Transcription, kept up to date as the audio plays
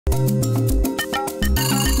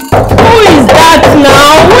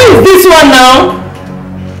is this one now?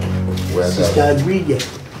 Sister Bridget.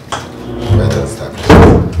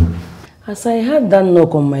 As I heard that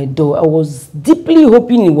knock on my door, I was deeply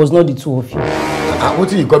hoping it was not the two of you. What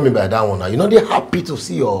do you call me by that one now? You're not happy to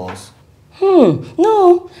see us.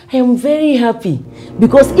 No, I am very happy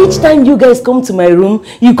because each time you guys come to my room,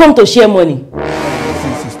 you come to share money.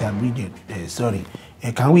 Sister Bridget, sorry.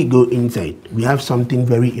 Can we go inside? We have something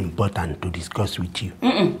very important to discuss with you.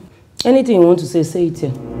 Anything you want to say, say it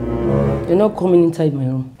here. You're not coming inside my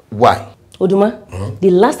room. Why? Oduma, the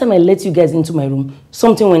last time I let you guys into my room,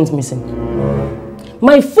 something went missing.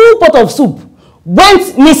 My full pot of soup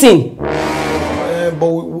went missing. But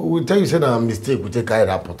we tell you say that a mistake. We take care of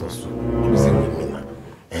that pot of soup. We say with me now.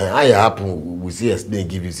 How it happen? We see explain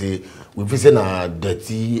give you say we visit a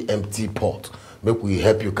dirty, empty pot. Make we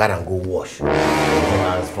help you carry and go wash.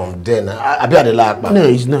 And from then, I be at the lack. No,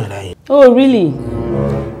 it's not right. Oh really?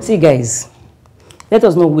 See guys, let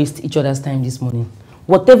us not waste each other's time this morning.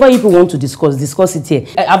 Whatever you want to discuss it here.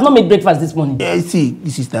 I've not made breakfast this morning. See,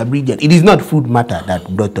 this is Sister Bridget. It is not food matter that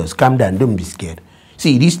brought us. Calm down, don't be scared.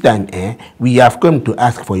 See, this time, we have come to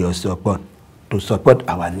ask for your support, to support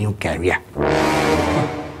our new career.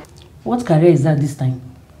 What career is that this time?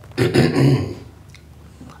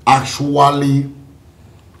 Actually,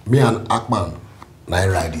 me and Akpan, I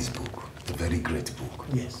write this book. A very great book.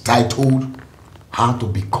 Yes. Titled, How to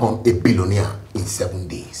Become a Billionaire in 7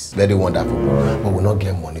 Days. Very wonderful book. But we not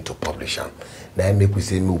get money to publish them. Now make we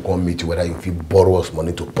say we come meet you whether if you borrow us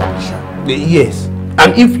money to publish them. Yes.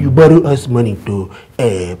 And if you borrow us money to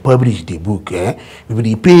publish the book, we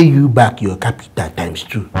will pay you back your capital times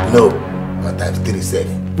 2. No, but times 3 safe.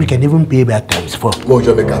 We can even pay back times 4. More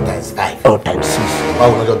just make a times 5. Or times 6. Why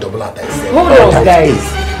would not just double and times 7? Hold on,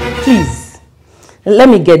 guys. Please, let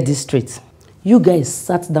me get this straight. You guys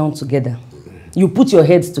sat down together. You put your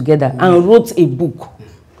heads together and wrote a book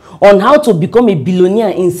on how to become a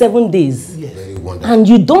billionaire in 7 days. Yes. Very wonderful. And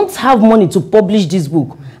you don't have money to publish this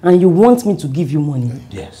book. And you want me to give you money?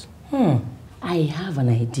 Yes. I have an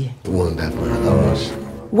idea. Wonderful. How much?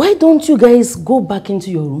 Why don't you guys go back into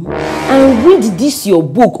your room and read this your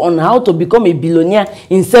book on how to become a billionaire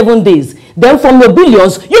in 7 days? Then from your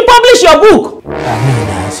billions, you publish your book.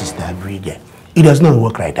 No, Sister Bridget. It does not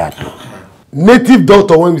work like that. Native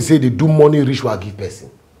doctor, when we say they do money ritual give person.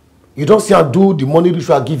 You don't see how do the money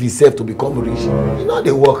ritual give himself to become rich. You know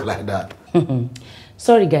they work like that.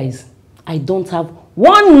 Sorry guys, I don't have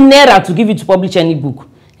 1 naira to give you to publish any book.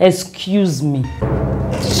 Excuse me.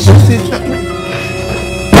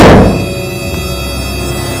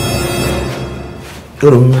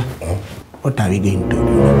 Oduma, what are we going to do?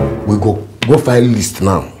 We go file list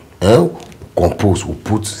now. Compose, we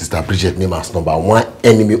put Sister Bridget's name as #1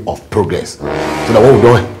 enemy of progress. So that when we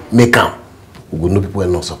don't make them, we go know people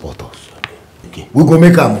will not support us. Okay. We go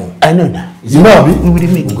make them. I know that. You know, we will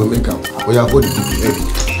make. We go make them. We are going to do it.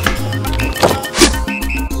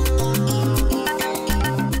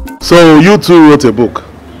 So you two wrote a book?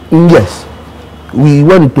 Yes. We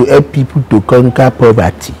want to help people to conquer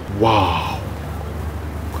poverty. Wow.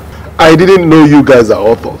 I didn't know you guys are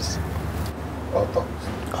authors. Authors?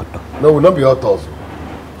 No, we'll not be authors.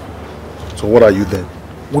 So what are you then?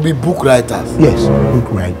 We'll be book writers. Yes,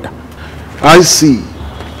 book writer. I see.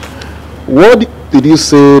 What did you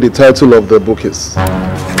say the title of the book is?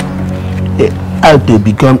 How to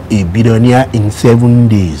become a billionaire in 7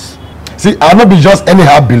 days. See, I'll not be just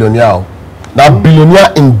anyhow billionaire. Now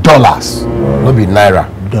billionaire in dollars, not be naira.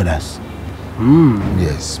 Dollars.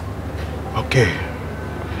 Yes. Okay.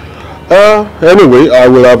 Anyway, I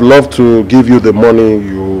will have loved to give you the money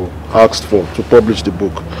you asked for to publish the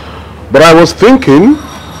book. But I was thinking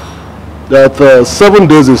that 7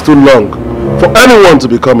 days is too long for anyone to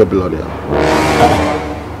become a billionaire.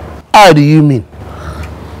 How do you mean?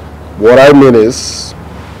 What I mean is,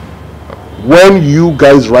 when you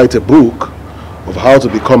guys write a book of how to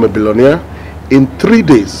become a billionaire in 3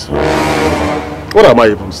 days, what am I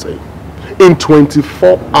even saying? In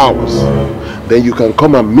 24 hours, then you can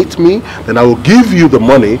come and meet me, then I will give you the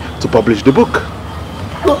money to publish the book.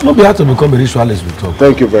 No, we have to become a ritualist with talk.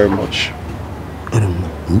 Thank you very much.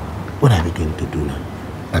 What are we going to do now?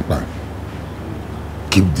 Akpan,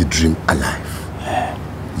 keep the dream alive.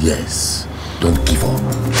 Yes, don't give up.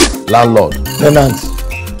 Landlord, tenants,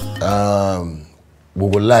 we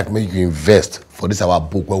would like make you invest for this our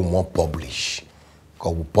book where we want publish.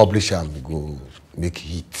 Because we publish and we go make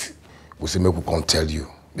hit. We say make we come tell you,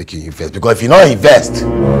 make you invest. Because if you not invest,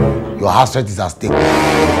 your house rent is at stake.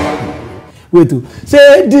 wait to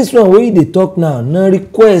say this one where they talk now, no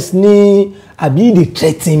request ni abi they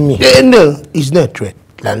threaten me. No, it's not threat,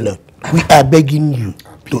 landlord. We are begging you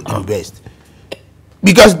to invest.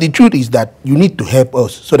 Because the truth is that you need to help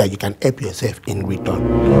us so that you can help yourself in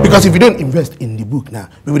return. Because if you don't invest in the book now,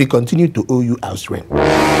 we will continue to owe you house rent.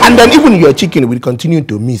 And then even your chicken will continue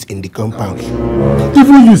to miss in the compound.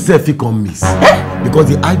 Even you self you can miss. Because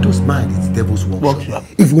the idol's mind is the devil's workshop.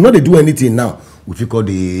 If we not do anything now, we feel call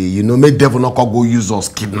the make devil not go use us,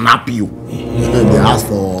 kidnap you. They ask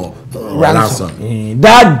for ransom.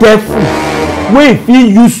 That devil wey fit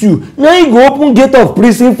use you, now he go open gate of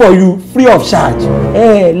prison for you free of charge.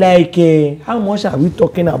 How much are we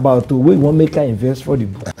talking about wey wan make her invest for the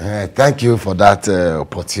book? Thank you for that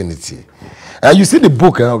opportunity. You see the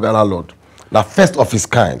book, Ghana Lord, the first of its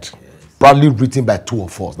kind, proudly written by 2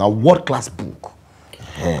 of us. Now, world-class book.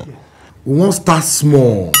 We won't start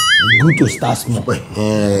small. Good to start small.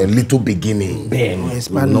 Little beginning.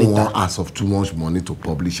 No one ask of too much money to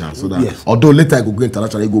publish and so that although later I go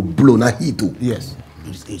international, it go blow na hit too. Yes.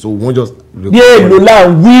 So we won't just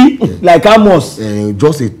Lola, we like Amos.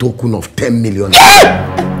 Just a token of 10 million.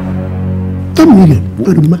 10 million?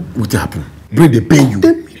 What happened? Bring the pay you.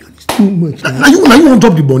 10 million is too much. Now you want to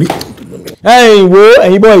drop the money? Hey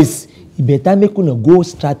boys, you better make una go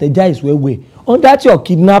strategize well on that your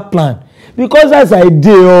kidnap plan. Because as I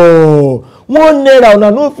do, 1 naira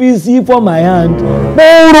una no fit see for my hand.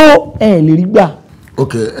 Borrow,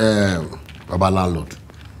 Okay, Baba landlord,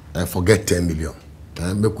 forget 10 million.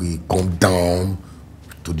 Make we come down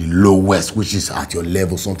to the lowest, which is at your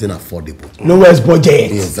level, something affordable. Lowest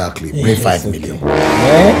budget. Exactly. Bring 5 million.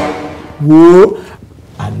 Whoa,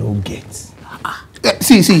 I no get.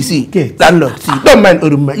 See. Landlord, see. Don't mind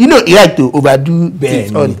Oduma. You know he like to overdo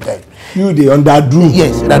things all the time. You the underdo.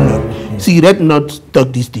 Yes, landlord. See, let not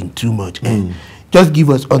talk this thing too much. Just give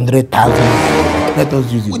us 100,000. Let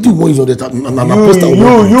us use it. What do you want on that?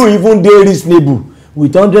 You even dey reasonable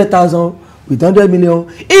with 100,000, with 100 million,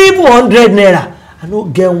 even 100 naira. I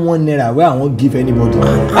don't get 1 naira where I won't give anybody.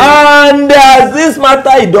 And as this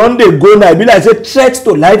matter, it don't dey go now. Be like say threats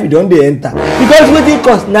to life, it don't dey enter. Because what it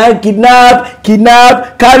cost now,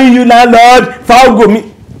 kidnap, carry you landlord, foul go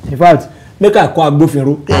me. In fact, make I call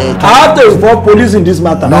Agbófinró. I have to inform police in this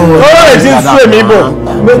matter. No worry.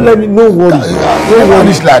 No worry.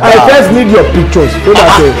 I first need your pictures. So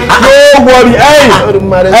that, no worry. Hey, I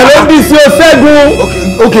don't be so Segun.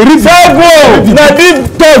 Okay, read Segun. Na this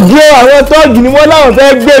talk here. I want talk. Ni wọ́n láwọn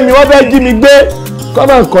fẹ́ gbé mi. Wọ́n fẹ́ jí mi gbé.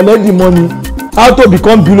 Come and collect the money. How to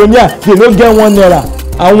become billionaire? They no get 1 naira.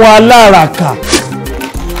 Àwọn aláràkà.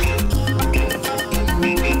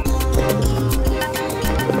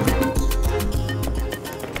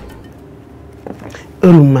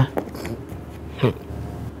 Oduma,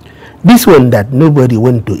 this one that nobody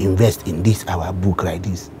want to invest in this our book like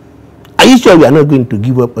this. Are you sure we are not going to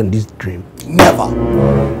give up on this dream? Never.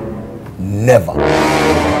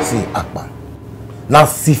 See, Akpan. Now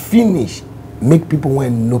see finish make people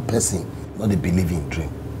when no person not they believe in dream.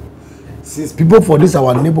 Since people for this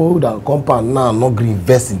our neighborhood and compound now not going to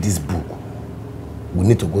invest in this book, we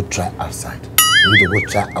need to go try outside. We need to go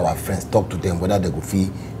try our friends, talk to them whether they go feel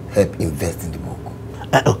help invest in the book.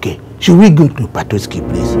 Okay, should we go to Patoski,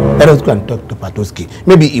 please? Let us go and talk to Patoski.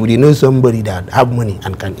 Maybe if they know somebody that have money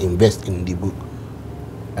and can invest in the book.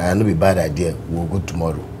 No be bad idea. We'll go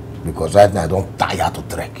tomorrow because right now I don't tire to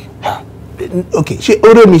trek. Okay,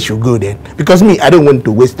 Oromi should go then because me I don't want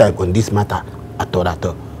to waste time on this matter at all.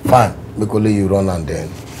 Fine, make only you run and then.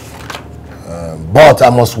 But I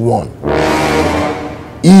must warn.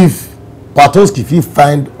 If Patoski fit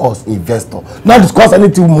find us investor, not discuss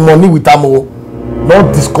anything money with Amo.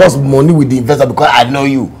 Not discuss money with the investor because I know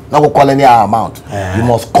you. Not go call any amount. You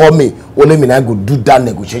must call me. Only me I go do that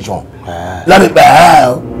negotiation. Let me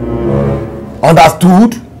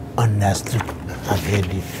understood? Understood. I've heard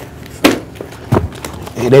it.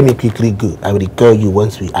 Let me quickly go. I will call you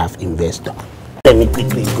once we have investor. Let me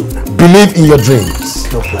quickly go now. Believe in your dreams.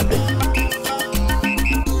 No problem.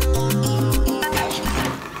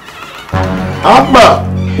 Abba!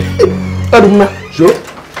 Oduma. Sure?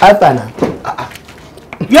 Akpan.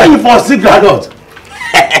 Yeah, you for sick granite.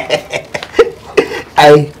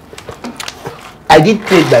 I did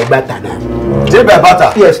trade by barter now. Trade by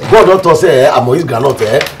barter? Yes. God don't talk say I'm on his granite.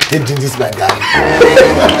 They did this my guy.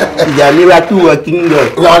 They are miracle working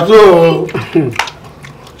God. Yeah,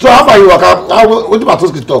 so how far you work out? What do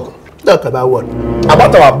Patoski talk? Talk about what?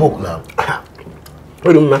 About our book now.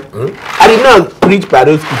 Oduma. I did not preach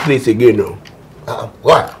Patoski place again now.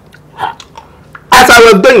 Why? As I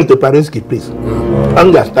was going to Patoski place,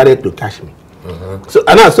 hunger started to catch me. So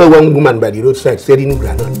and I saw one woman by the roadside selling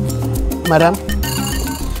granite. Madam,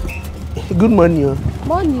 good morning.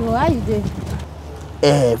 Morning, how you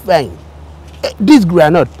doing? Fine. This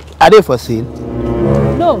granite, are they for sale?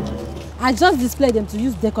 No, I just display them to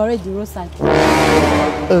use decorate the roadside.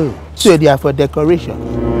 Oh, so they are for decoration.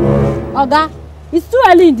 Oga, it's too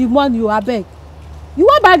early in the morning, you abeg. You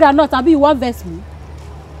want buy groundnut, abi you want vex me?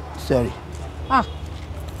 Sorry. Ah.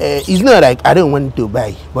 It's not like I don't want to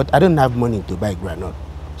buy, but I don't have money to buy granite.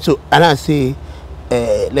 So, and I say,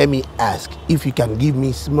 let me ask if you can give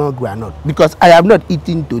me small granite, because I have not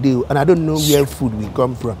eaten today and I don't know where food will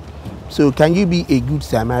come from. So, can you be a good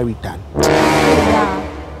Samaritan? Yeah.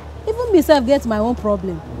 Even myself get my own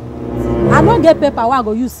problem. I don't get paper where I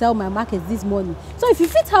go use sell my market this morning. So if you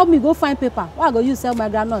fit help me go find paper where I go use sell my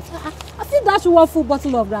groundnut, I think that should one full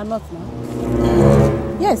bottle of groundnut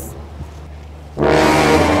now. Yes.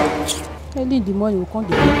 Early in the morning we'll come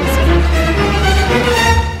to the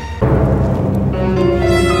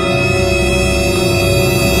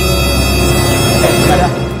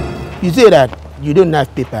You say that you don't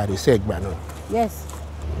have paper to sell groundnut. Yes.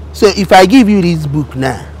 So if I give you this book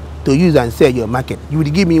now to use and sell your market, you will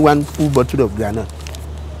give me one full bottle of groundnut.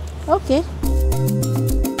 Okay.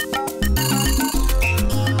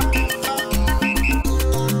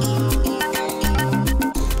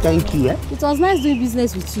 Thank you. It was nice doing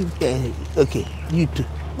business with you. Okay, you too.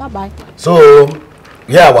 Bye-bye. So,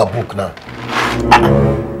 here our book now.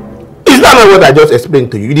 Is that not what I just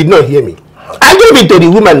explained to you? You did not hear me. I gave it to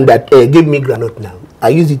the woman that gave me granite now. I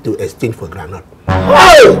use it to exchange for granite.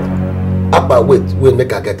 Oh! Akpan, wait,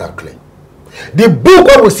 make I get that clear. The book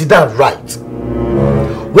where we sit down right,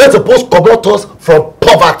 we're supposed to come us from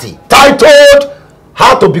poverty, titled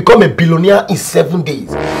How to Become a Billionaire in 7 Days.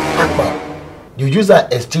 Akpan, you use an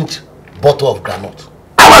exchange bottle of granite.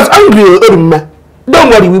 I was hungry, Oduma. Don't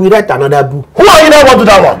worry, we will write another book. Who are you now want to do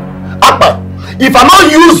that one? Akpan, if I not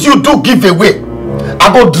use you to give away,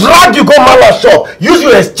 I go drag you go Mala shop, use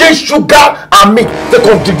your exchange sugar and milk to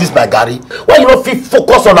come drink this by Gary. Why you not fit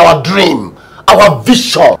focus on our dream, our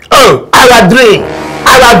vision? Oh, our dream,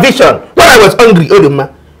 our vision. When I was hungry,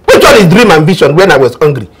 Oduma. Which one is dream and vision when I was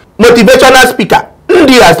hungry? Motivational speaker.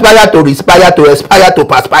 Ndi aspire to respire to aspire to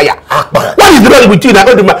perspire. Akpan. What is wrong with you now,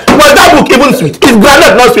 Oduma? Was that book even sweet? Is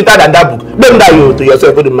granite not sweeter than that book? Don't die you to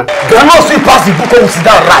yourself, Oduma. Granite sweet pass the book when we sit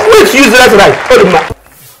down right. Which useless right, Oduma?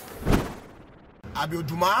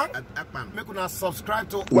 Oduma, make una subscribe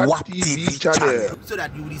to What TV channel? So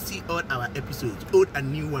that you will see all our episodes, old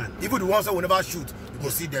and new ones. Even the ones that we never shoot, you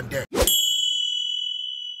will see them there.